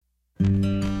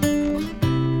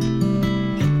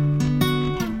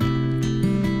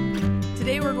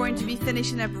going to be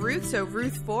finishing up Ruth. So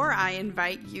Ruth 4, I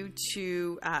invite you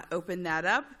to open that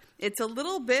up. It's a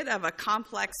little bit of a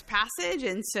complex passage,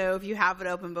 and so if you have it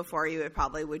open before you, it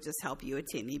probably would just help you a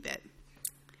teeny bit.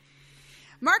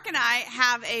 Mark and I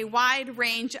have a wide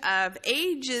range of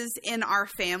ages in our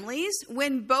families.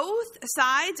 When both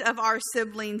sides of our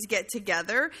siblings get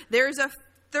together, there's a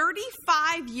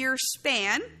 35-year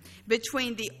span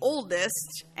between the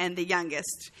oldest and the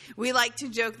youngest. We like to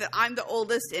joke that I'm the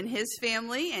oldest in his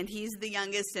family and he's the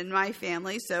youngest in my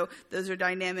family, so those are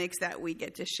dynamics that we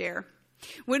get to share.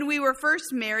 When we were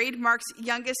first married, Mark's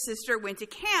youngest sister went to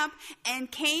camp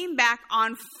and came back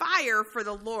on fire for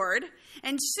the Lord.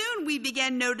 And soon we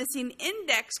began noticing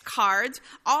index cards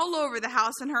all over the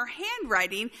house in her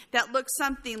handwriting that looked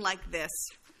something like this: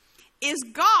 "Is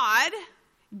God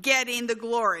getting the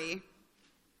glory?"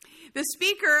 The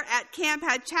speaker at camp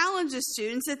had challenged the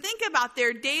students to think about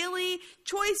their daily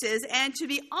choices and to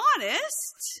be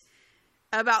honest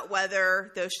about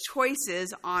whether those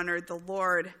choices honored the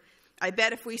Lord. I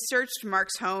bet if we searched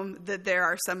Mark's home that there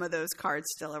are some of those cards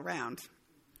still around.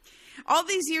 All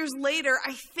these years later,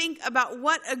 I think about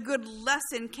what a good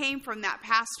lesson came from that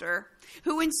pastor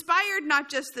who inspired not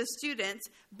just the students,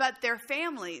 but their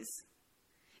families.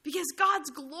 Because God's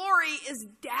glory is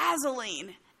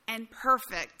dazzling and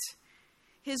perfect.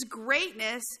 His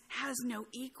greatness has no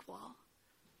equal.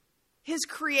 His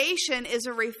creation is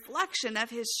a reflection of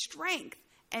his strength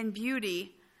and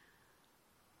beauty.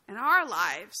 And our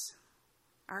lives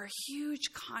are a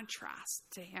huge contrast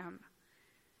to him.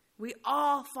 We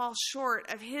all fall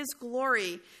short of his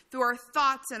glory. Through our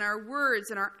thoughts and our words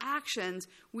and our actions,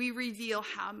 we reveal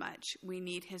how much we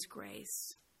need his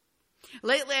grace.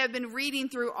 Lately, I've been reading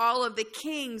through all of the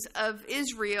kings of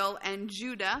Israel and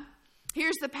Judah.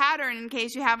 Here's the pattern in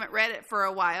case you haven't read it for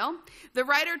a while. The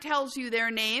writer tells you their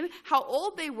name, how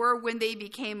old they were when they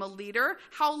became a leader,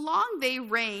 how long they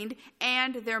reigned,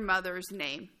 and their mother's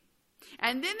name.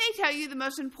 And then they tell you the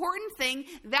most important thing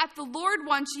that the Lord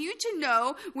wants you to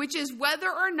know, which is whether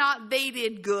or not they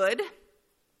did good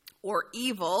or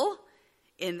evil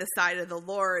in the sight of the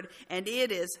Lord. And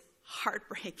it is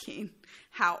heartbreaking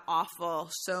how awful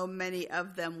so many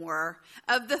of them were.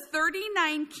 Of the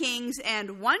 39 kings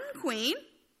and 1 queen,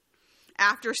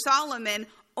 after Solomon,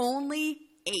 only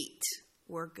 8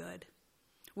 were good,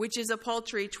 which is a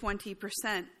paltry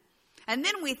 20%. And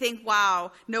then we think,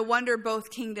 wow, no wonder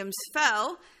both kingdoms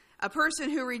fell. A person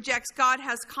who rejects God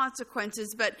has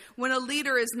consequences, but when a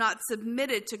leader is not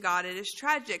submitted to God, it is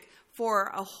tragic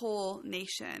for a whole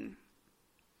nation.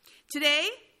 Today,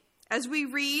 as we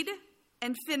read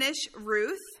and finish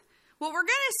Ruth, what we're going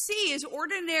to see is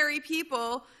ordinary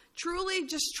people truly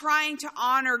just trying to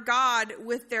honor God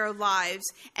with their lives.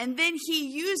 And then he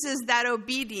uses that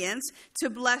obedience to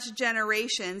bless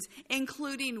generations,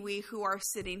 including we who are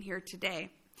sitting here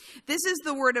today. This is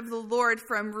the word of the Lord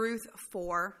from Ruth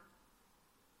 4.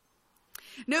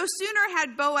 No sooner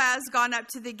had Boaz gone up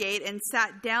to the gate and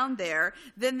sat down there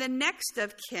than the next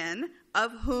of kin,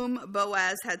 of whom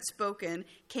Boaz had spoken,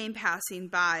 came passing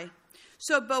by.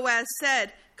 So Boaz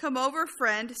said, "Come over,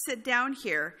 friend, sit down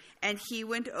here." And he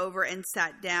went over and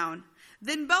sat down.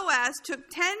 Then Boaz took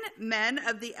 10 men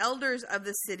of the elders of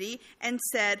the city and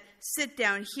said, "Sit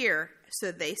down here."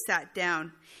 So they sat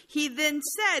down. He then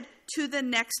said to the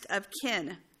next of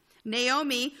kin,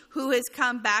 "Naomi, who has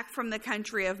come back from the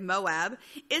country of Moab,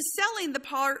 is selling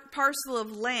the parcel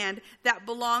of land that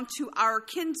belonged to our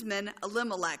kinsman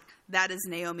Elimelech." That is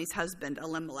Naomi's husband,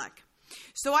 Elimelech.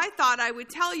 "So I thought I would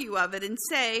tell you of it and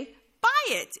say, buy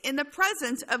it in the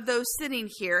presence of those sitting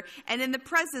here and in the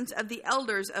presence of the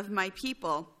elders of my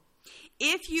people.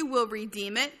 If you will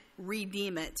redeem it,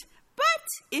 redeem it. But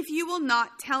if you will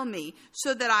not, tell me,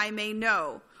 so that I may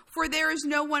know. For there is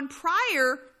no one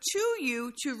prior to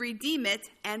you to redeem it,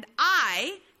 and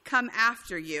I come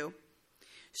after you."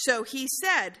 So he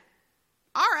said,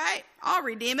 "All right, I'll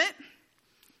redeem it."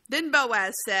 Then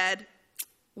Boaz said,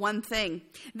 "One thing,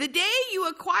 the day you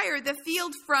acquire the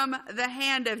field from the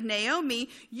hand of Naomi,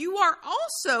 you are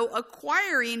also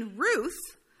acquiring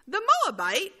Ruth, the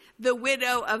Moabite, the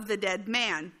widow of the dead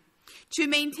man, to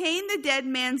maintain the dead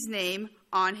man's name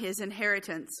on his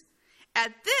inheritance."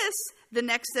 At this, the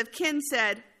next of kin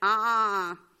said,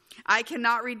 "I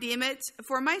cannot redeem it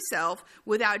for myself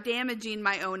without damaging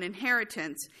my own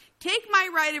inheritance. Take my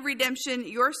right of redemption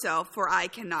yourself, for I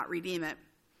cannot redeem it."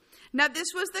 Now this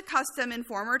was the custom in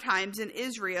former times in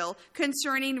Israel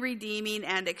concerning redeeming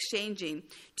and exchanging.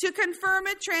 To confirm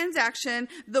a transaction,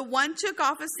 the one took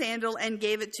off a sandal and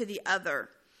gave it to the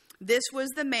other. This was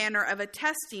the manner of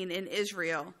attesting in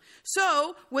Israel.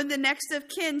 So when the next of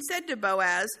kin said to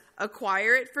Boaz,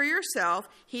 "Acquire it for yourself,"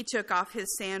 he took off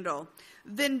his sandal.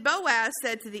 Then Boaz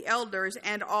said to the elders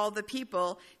and all the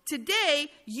people,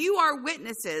 "Today you are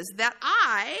witnesses that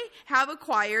I have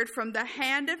acquired from the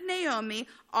hand of Naomi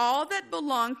all that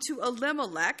belonged to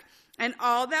Elimelech and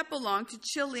all that belonged to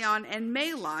Chilion and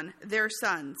Mahlon, their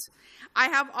sons. I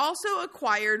have also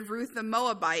acquired Ruth the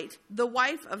Moabite, the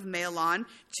wife of Mahlon,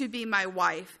 to be my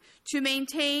wife, to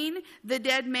maintain the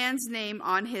dead man's name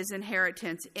on his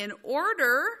inheritance, in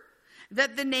order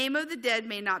that the name of the dead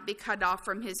may not be cut off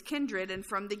from his kindred and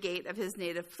from the gate of his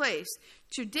native place.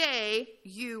 Today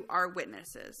you are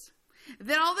witnesses."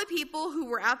 Then all the people who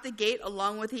were at the gate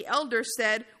along with the elders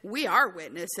said, "We are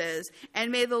witnesses,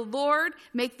 and may the Lord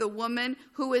make the woman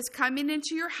who is coming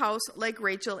into your house like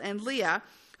Rachel and Leah,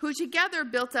 who together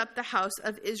built up the house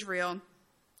of Israel.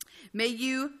 May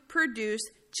you produce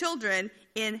children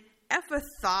in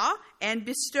Ephrathah and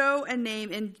bestow a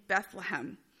name in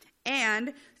Bethlehem.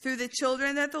 And through the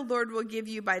children that the Lord will give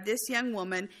you by this young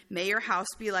woman, may your house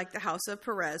be like the house of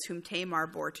Perez, whom Tamar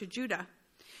bore to Judah."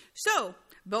 So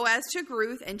Boaz took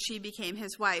Ruth, and she became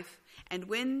his wife. And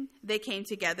when they came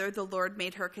together, the Lord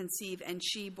made her conceive, and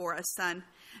she bore a son.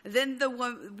 Then the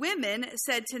women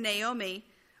said to Naomi,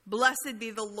 "Blessed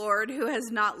be the Lord, who has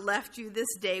not left you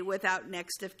this day without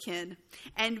next of kin,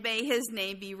 and may his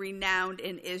name be renowned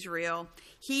in Israel.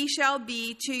 He shall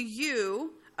be to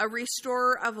you a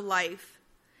restorer of life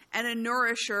and a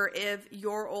nourisher of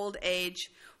your old age.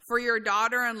 For your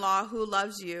daughter-in-law who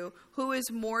loves you, who is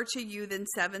more to you than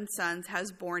 7 sons,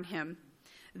 has borne him."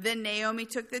 Then Naomi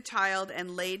took the child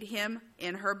and laid him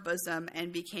in her bosom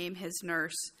and became his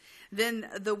nurse.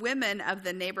 Then the women of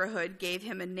the neighborhood gave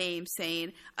him a name,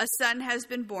 saying, "A son has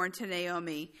been born to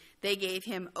Naomi." They gave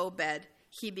him Obed.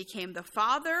 He became the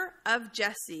father of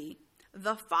Jesse,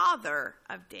 the father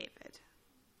of David.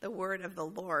 The word of the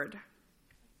Lord.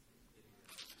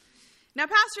 Now,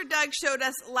 Pastor Doug showed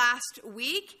us last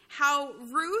week how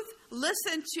Ruth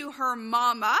listened to her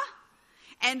mama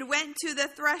and went to the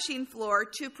threshing floor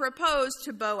to propose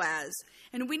to Boaz.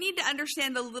 And we need to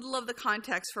understand a little of the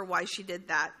context for why she did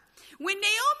that. When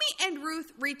Naomi and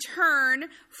Ruth return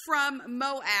from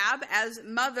Moab as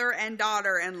mother and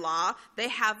daughter-in-law, they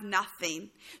have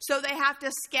nothing. So they have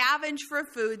to scavenge for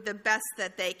food the best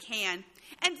that they can.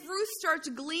 And Ruth starts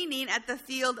gleaning at the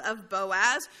field of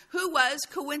Boaz, who was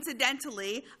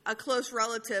coincidentally a close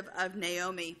relative of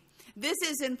Naomi. This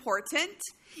is important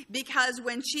because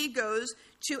when she goes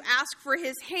to ask for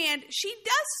his hand, she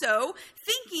does so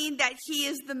thinking that he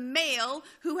is the male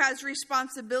who has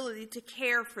responsibility to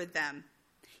care for them.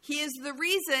 He is the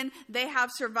reason they have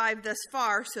survived thus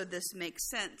far, so this makes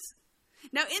sense.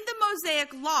 Now, in the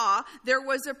Mosaic law, there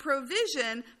was a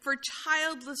provision for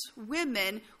childless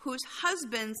women whose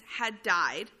husbands had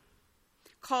died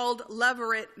called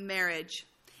levirate marriage.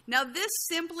 Now, this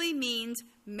simply means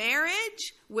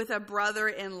marriage with a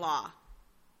brother-in-law.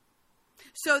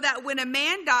 So that when a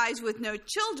man dies with no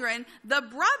children, the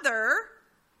brother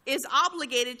is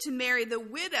obligated to marry the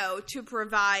widow to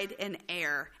provide an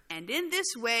heir. And in this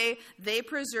way, they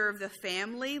preserve the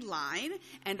family line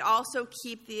and also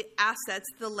keep the assets,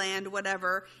 the land,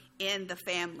 whatever, in the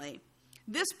family.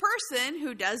 This person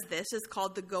who does this is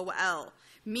called the Goel,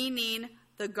 meaning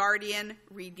the guardian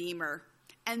redeemer.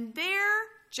 And their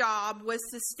job was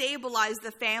to stabilize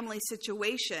the family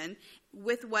situation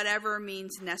with whatever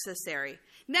means necessary.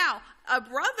 Now, a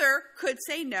brother could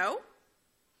say no,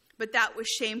 but that was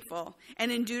shameful.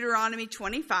 And in Deuteronomy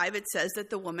 25, it says that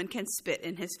the woman can spit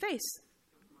in his face.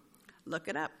 Look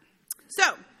it up.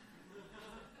 So,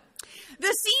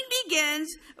 the scene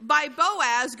begins by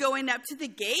Boaz going up to the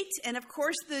gate. And of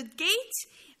course, the gate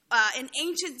in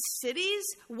ancient cities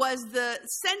was the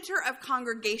center of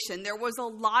congregation. There was a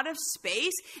lot of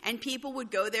space, and people would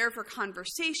go there for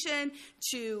conversation,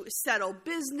 to settle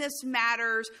business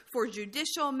matters, for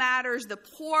judicial matters. The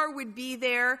poor would be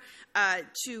there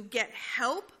to get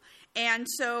help. And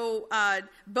so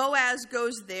Boaz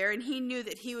goes there, and he knew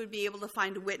that he would be able to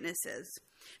find witnesses.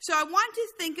 So I want to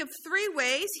think of 3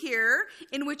 ways here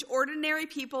in which ordinary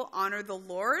people honor the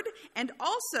Lord. And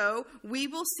also, we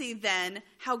will see then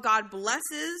how God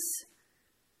blesses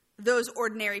those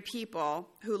ordinary people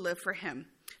who live for him.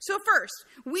 So first,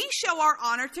 we show our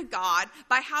honor to God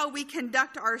by how we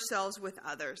conduct ourselves with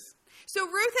others. So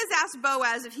Ruth has asked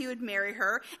Boaz if he would marry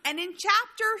her. And in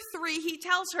chapter 3, he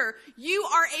tells her, "You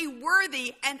are a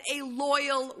worthy and a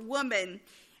loyal woman.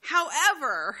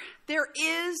 However, there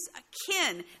is a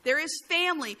kin, there is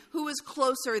family who is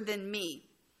closer than me.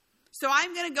 So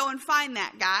I'm going to go and find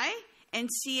that guy, and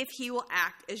see if he will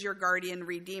act as your guardian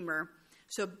redeemer.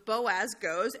 So Boaz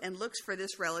goes and looks for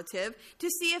this relative to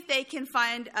see if they can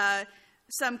find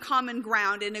some common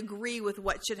ground and agree with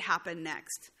what should happen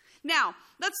next. Now,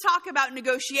 let's talk about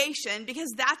negotiation,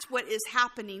 because that's what is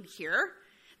happening here.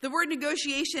 The word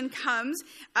negotiation comes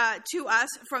to us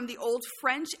from the old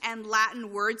French and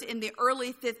Latin words in the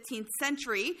early 15th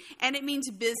century, and it means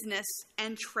business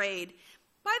and trade.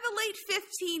 By the late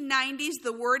 1590s,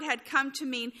 the word had come to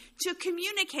mean to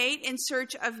communicate in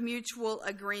search of mutual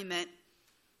agreement.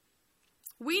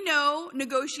 We know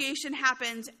negotiation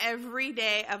happens every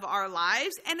day of our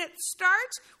lives, and it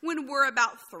starts when we're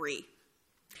about 3.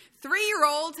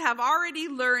 3-year-olds have already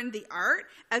learned the art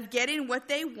of getting what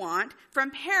they want from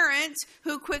parents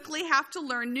who quickly have to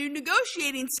learn new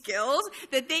negotiating skills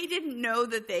that they didn't know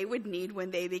that they would need when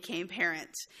they became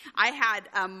parents. I had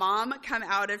a mom come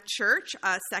out of church,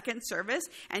 second service,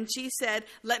 and she said,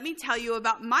 "Let me tell you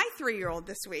about my 3-year-old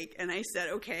this week." And I said,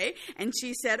 "Okay." And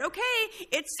she said, "Okay,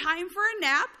 it's time for a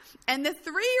nap." And the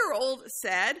 3-year-old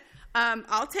said,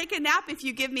 "I'll take a nap if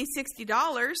you give me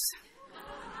 $60.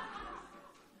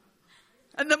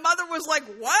 And the mother was like,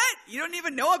 "What? You don't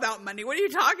even know about money. What are you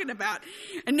talking about?"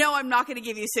 And "No, I'm not going to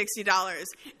give you $60.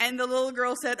 And the little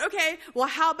girl said, "Okay, well,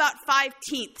 how about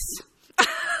 5/10?"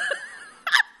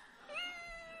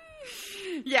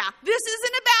 Yeah, this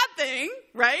isn't a bad thing,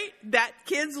 right? That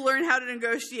kids learn how to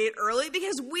negotiate early,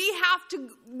 because we have to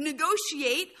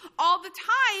negotiate all the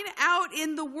time out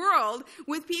in the world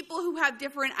with people who have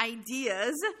different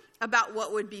ideas about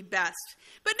what would be best.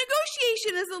 But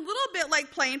negotiation is a little bit like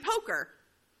playing poker.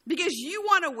 Because you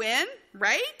want to win,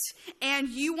 right? And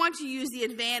you want to use the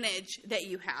advantage that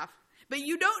you have. But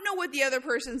you don't know what the other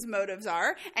person's motives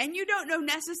are, and you don't know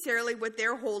necessarily what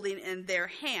they're holding in their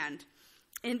hand.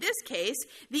 In this case,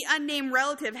 the unnamed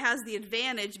relative has the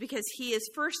advantage because he is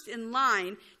first in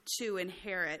line to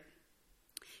inherit.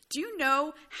 Do you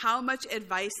know how much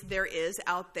advice there is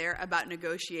out there about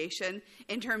negotiation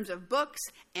in terms of books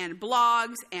and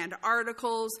blogs and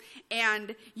articles?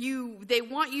 And they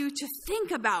want you to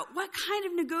think about, what kind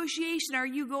of negotiation are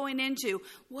you going into?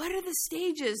 What are the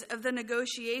stages of the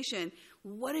negotiation?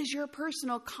 What is your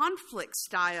personal conflict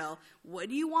style? What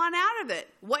do you want out of it?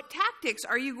 What tactics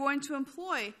are you going to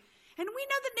employ? And we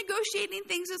know that negotiating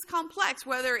things is complex,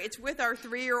 whether it's with our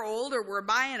 3-year-old, or we're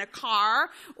buying a car,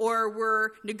 or we're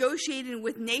negotiating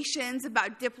with nations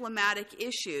about diplomatic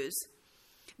issues.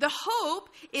 The hope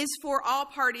is for all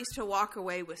parties to walk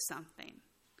away with something.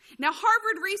 Now,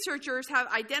 Harvard researchers have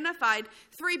identified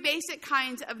 3 basic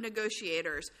kinds of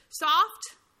negotiators: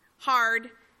 soft, hard,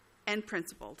 and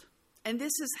principled. And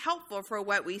this is helpful for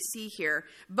what we see here.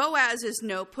 Boaz is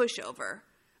no pushover,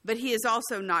 but he is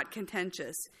also not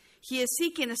contentious. He is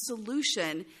seeking a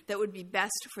solution that would be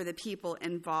best for the people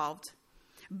involved.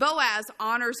 Boaz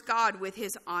honors God with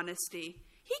his honesty.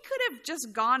 He could have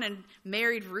just gone and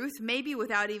married Ruth, maybe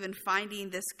without even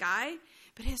finding this guy,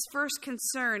 but his first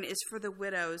concern is for the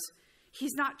widows.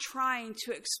 He's not trying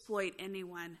to exploit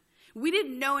anyone. We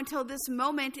didn't know until this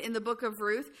moment in the book of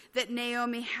Ruth that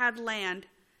Naomi had land.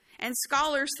 And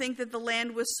scholars think that the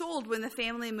land was sold when the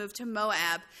family moved to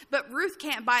Moab, but Ruth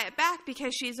can't buy it back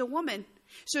because she's a woman.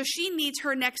 So she needs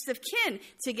her next of kin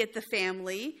to get the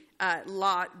family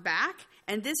lot back.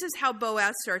 And this is how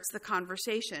Boaz starts the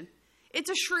conversation. It's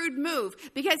a shrewd move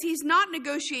because he's not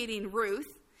negotiating Ruth.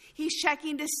 He's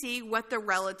checking to see what the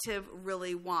relative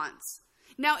really wants.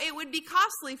 Now, it would be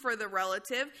costly for the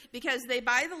relative because they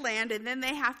buy the land and then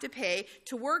they have to pay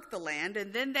to work the land,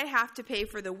 and then they have to pay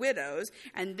for the widows,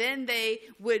 and then they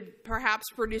would perhaps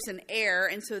produce an heir,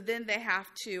 and so then they have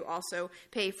to also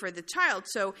pay for the child.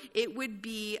 So it would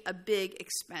be a big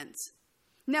expense.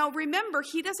 Now, remember,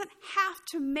 he doesn't have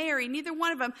to marry, neither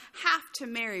one of them have to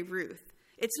marry Ruth.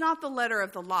 It's not the letter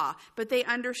of the law, but they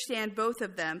understand, both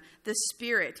of them, the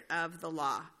spirit of the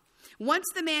law. Once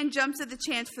the man jumps at the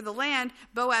chance for the land,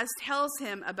 Boaz tells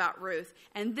him about Ruth,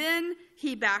 and then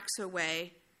he backs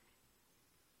away.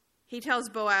 He tells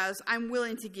Boaz, "I'm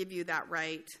willing to give you that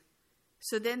right."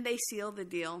 So then they seal the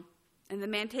deal, and the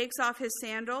man takes off his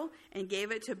sandal and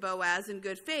gave it to Boaz in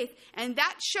good faith. And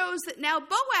that shows that now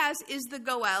Boaz is the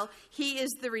Goel. He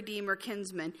is the Redeemer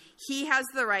kinsman. He has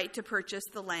the right to purchase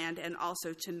the land and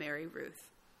also to marry Ruth.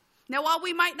 Now, while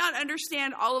we might not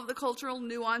understand all of the cultural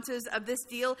nuances of this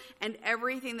deal and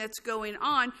everything that's going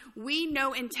on, we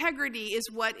know integrity is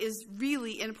what is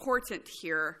really important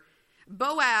here.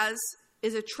 Boaz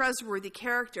is a trustworthy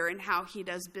character in how he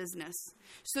does business.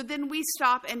 So then we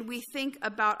stop and we think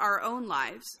about our own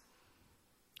lives.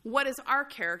 What is our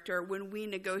character when we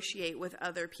negotiate with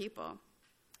other people?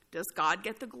 Does God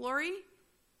get the glory?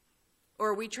 Or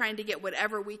are we trying to get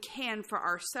whatever we can for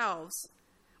ourselves?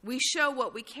 We show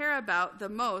what we care about the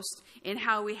most in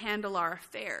how we handle our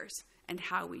affairs and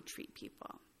how we treat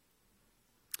people.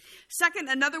 Second,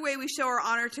 another way we show our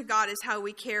honor to God is how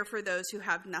we care for those who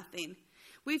have nothing.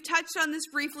 We've touched on this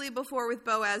briefly before with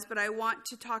Boaz, but I want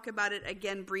to talk about it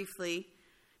again briefly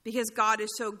because God is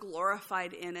so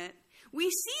glorified in it. We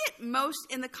see it most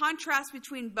in the contrast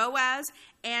between Boaz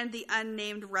and the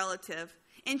unnamed relative.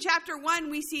 In chapter 1,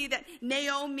 we see that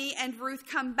Naomi and Ruth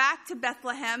come back to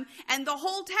Bethlehem, and the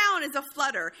whole town is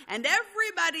aflutter, and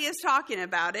everybody is talking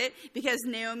about it because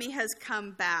Naomi has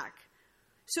come back.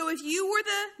 So if you were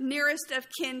the nearest of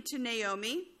kin to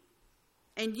Naomi,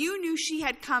 and you knew she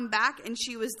had come back and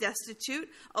she was destitute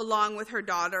along with her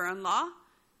daughter-in-law,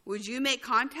 would you make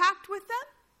contact with them?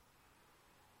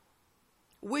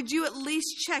 Would you at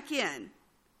least check in?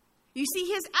 You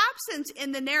see, his absence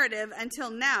in the narrative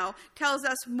until now tells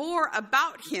us more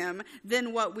about him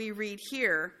than what we read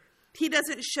here. He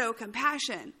doesn't show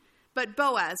compassion, but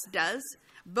Boaz does.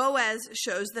 Boaz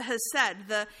shows the hesed,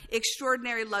 the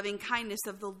extraordinary loving kindness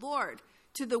of the Lord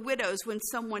to the widows when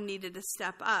someone needed to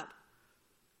step up.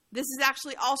 This is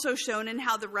actually also shown in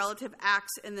how the relative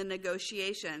acts in the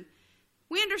negotiation.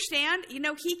 We understand,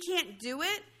 he can't do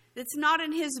it. It's not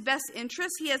in his best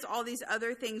interest. He has all these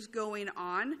other things going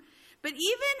on. But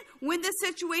even when the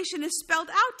situation is spelled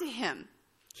out to him,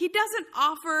 he doesn't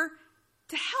offer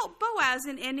to help Boaz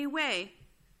in any way.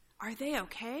 Are they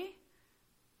okay?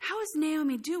 How is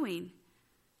Naomi doing?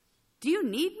 Do you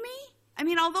need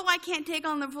me? Although I can't take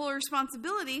on the full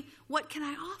responsibility, what can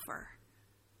I offer?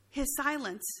 His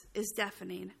silence is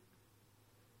deafening.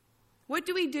 What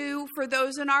do we do for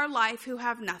those in our life who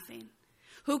have nothing,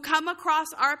 who come across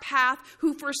our path,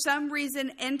 who for some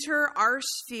reason enter our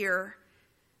sphere?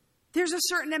 There's a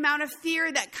certain amount of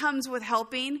fear that comes with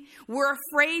helping. We're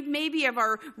afraid maybe of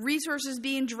our resources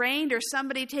being drained or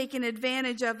somebody taking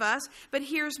advantage of us. But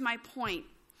here's my point.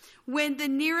 When the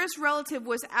nearest relative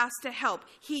was asked to help,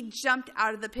 he jumped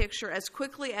out of the picture as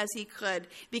quickly as he could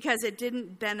because it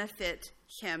didn't benefit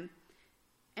him.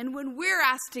 And when we're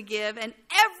asked to give and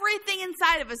everything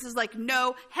inside of us is like,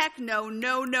 no, heck no,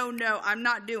 no, no, no, I'm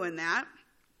not doing that.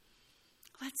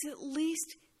 Let's at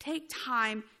least take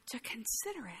time to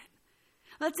consider it.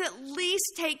 Let's at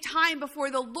least take time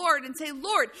before the Lord and say,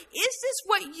 Lord, is this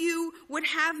what you would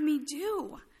have me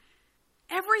do?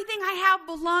 Everything I have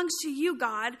belongs to you,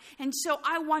 God, and so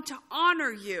I want to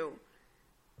honor you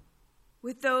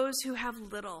with those who have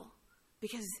little,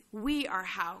 because we are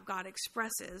how God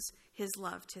expresses his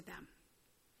love to them.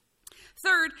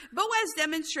 Third, Boaz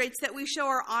demonstrates that we show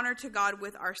our honor to God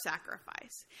with our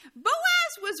sacrifice. Boaz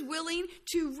was willing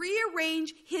to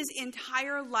rearrange his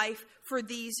entire life for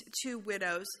these two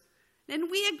widows.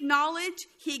 And we acknowledge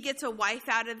he gets a wife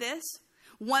out of this,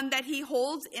 one that he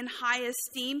holds in high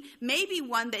esteem, maybe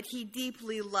one that he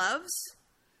deeply loves.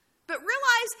 But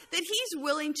realize that he's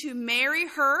willing to marry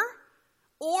her,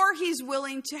 or he's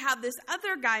willing to have this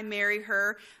other guy marry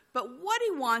her. But what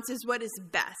he wants is what is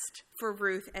best for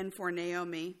Ruth and for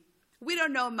Naomi. We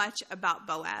don't know much about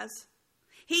Boaz.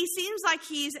 He seems like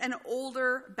he's an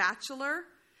older bachelor,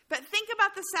 but think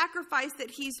about the sacrifice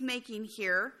that he's making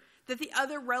here that the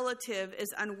other relative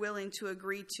is unwilling to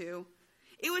agree to.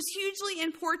 It was hugely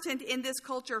important in this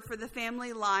culture for the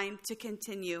family line to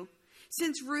continue.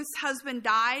 Since Ruth's husband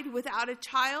died without a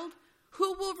child,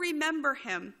 who will remember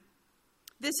him?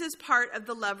 This is part of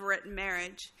the levirate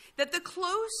marriage, that the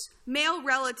close male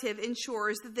relative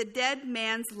ensures that the dead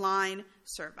man's line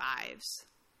survives.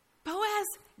 Boaz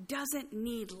doesn't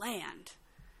need land.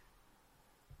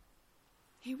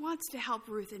 He wants to help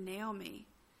Ruth and Naomi.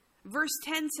 Verse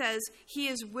 10 says he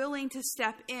is willing to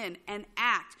step in and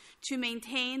act to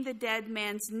maintain the dead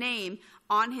man's name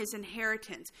on his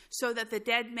inheritance so that the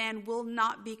dead man will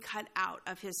not be cut out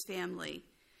of his family.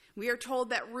 We are told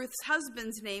that Ruth's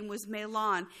husband's name was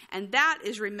Mahlon, and that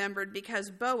is remembered because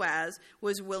Boaz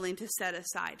was willing to set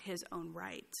aside his own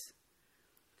rights.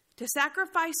 To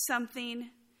sacrifice something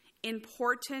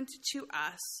important to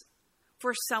us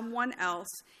for someone else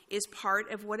is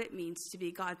part of what it means to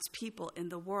be God's people in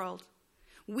the world.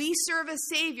 We serve a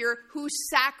Savior who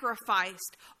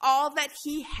sacrificed all that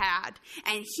he had,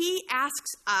 and he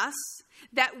asks us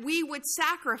that we would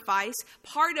sacrifice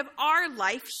part of our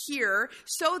life here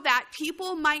so that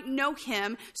people might know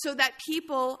him, so that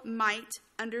people might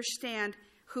understand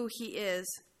who he is.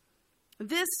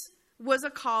 This was a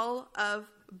call of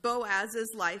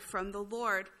Boaz's life from the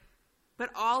Lord. But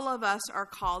all of us are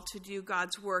called to do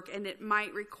God's work, and it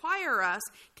might require us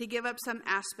to give up some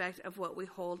aspect of what we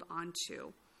hold on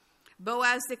to.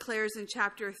 Boaz declares in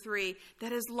chapter 3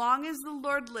 that as long as the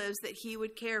Lord lives, that he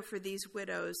would care for these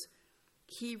widows.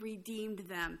 He redeemed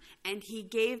them, and he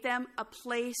gave them a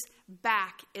place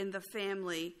back in the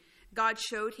family. God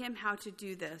showed him how to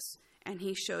do this, and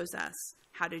he shows us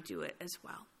how to do it as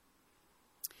well.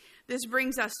 This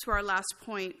brings us to our last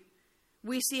point.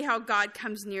 We see how God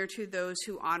comes near to those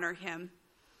who honor him.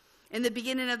 In the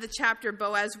beginning of the chapter,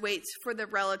 Boaz waits for the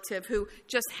relative who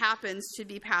just happens to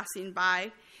be passing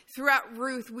by. Throughout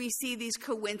Ruth, we see these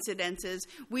coincidences.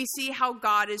 We see how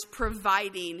God is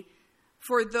providing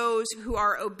for those who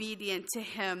are obedient to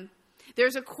him.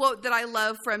 There's a quote that I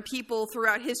love from people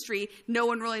throughout history. No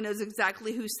one really knows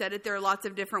exactly who said it. There are lots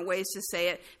of different ways to say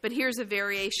it, but here's a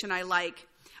variation I like.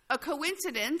 A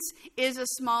coincidence is a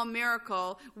small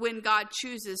miracle when God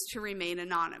chooses to remain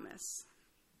anonymous.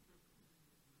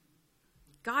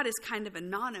 God is kind of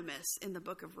anonymous in the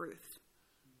book of Ruth,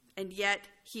 and yet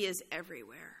he is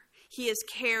everywhere. He is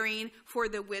caring for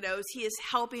the widows. He is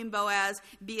helping Boaz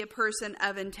be a person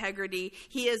of integrity.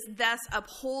 He is thus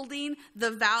upholding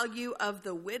the value of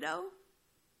the widow,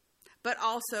 but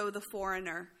also the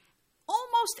foreigner.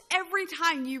 Almost every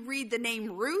time you read the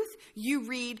name Ruth, you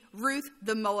read Ruth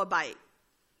the Moabite.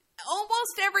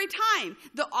 Almost every time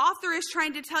the author is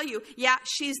trying to tell you, yeah,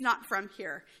 she's not from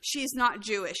here. She's not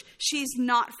Jewish. She's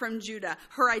not from Judah.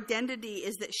 Her identity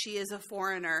is that she is a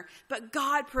foreigner. But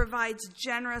God provides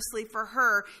generously for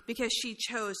her because she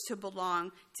chose to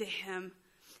belong to him.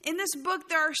 In this book,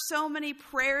 there are so many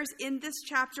prayers in this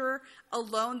chapter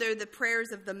alone. They're the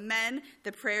prayers of the men,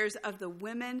 the prayers of the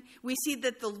women. We see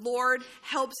that the Lord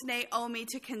helps Ruth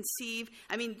to conceive.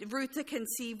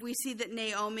 We see that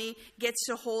Naomi gets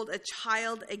to hold a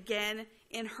child again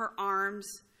in her arms.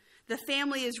 The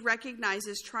family is recognized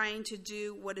as trying to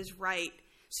do what is right.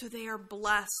 So they are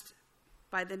blessed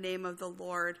by the name of the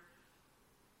Lord.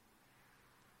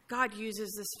 God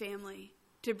uses this family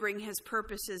to bring his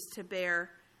purposes to bear.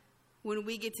 When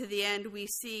we get to the end, we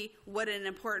see what an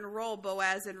important role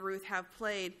Boaz and Ruth have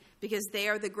played because they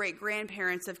are the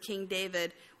great-grandparents of King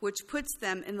David, which puts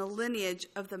them in the lineage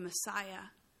of the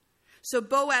Messiah. So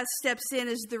Boaz steps in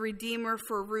as the redeemer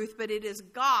for Ruth, but it is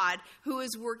God who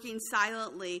is working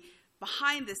silently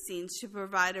behind the scenes to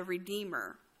provide a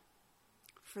redeemer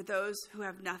for those who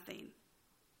have nothing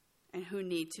and who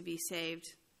need to be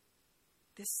saved.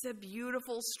 This is a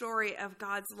beautiful story of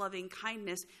God's loving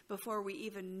kindness before we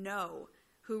even know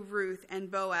who Ruth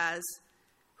and Boaz,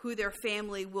 who their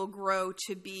family will grow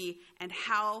to be, and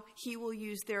how he will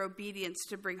use their obedience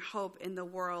to bring hope in the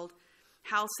world.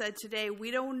 Hal said today,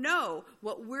 we don't know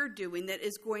what we're doing that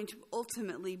is going to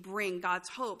ultimately bring God's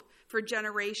hope for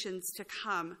generations to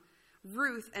come.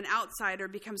 Ruth, an outsider,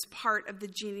 becomes part of the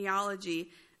genealogy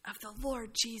of the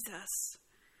Lord Jesus.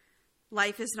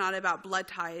 Life is not about blood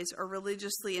ties or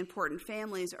religiously important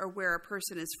families or where a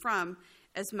person is from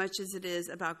as much as it is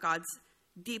about God's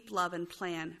deep love and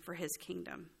plan for his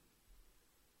kingdom.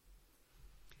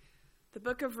 The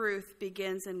book of Ruth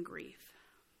begins in grief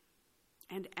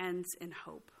and ends in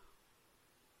hope.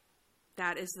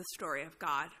 That is the story of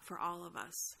God for all of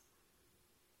us.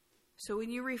 So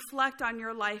when you reflect on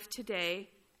your life today,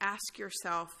 ask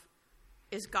yourself,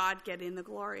 is God getting the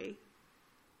glory?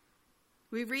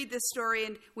 We read this story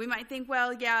and we might think,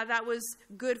 well, yeah, that was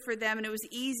good for them and it was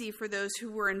easy for those who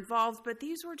were involved, but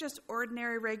these were just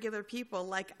ordinary, regular people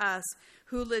like us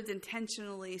who lived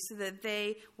intentionally so that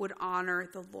they would honor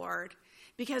the Lord.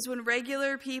 Because when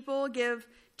regular people give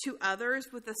to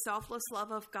others with the selfless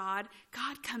love of God,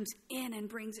 God comes in and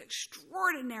brings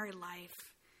extraordinary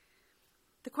life.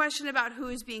 The question about who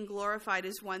is being glorified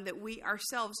is one that we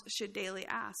ourselves should daily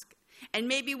ask. And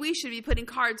maybe we should be putting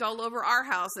cards all over our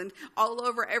house and all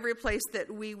over every place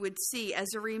that we would see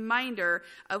as a reminder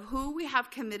of who we have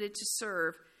committed to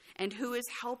serve and who is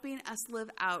helping us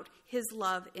live out his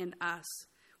love in us.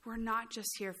 We're not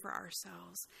just here for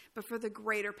ourselves, but for the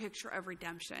greater picture of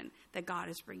redemption that God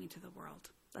is bringing to the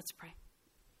world. Let's pray.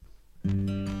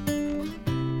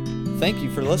 Thank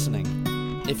you for listening.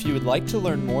 If you would like to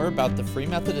learn more about the Free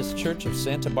Methodist Church of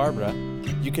Santa Barbara,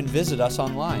 you can visit us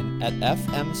online at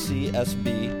fmcsb.org.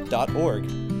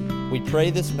 We pray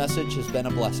this message has been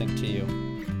a blessing to you.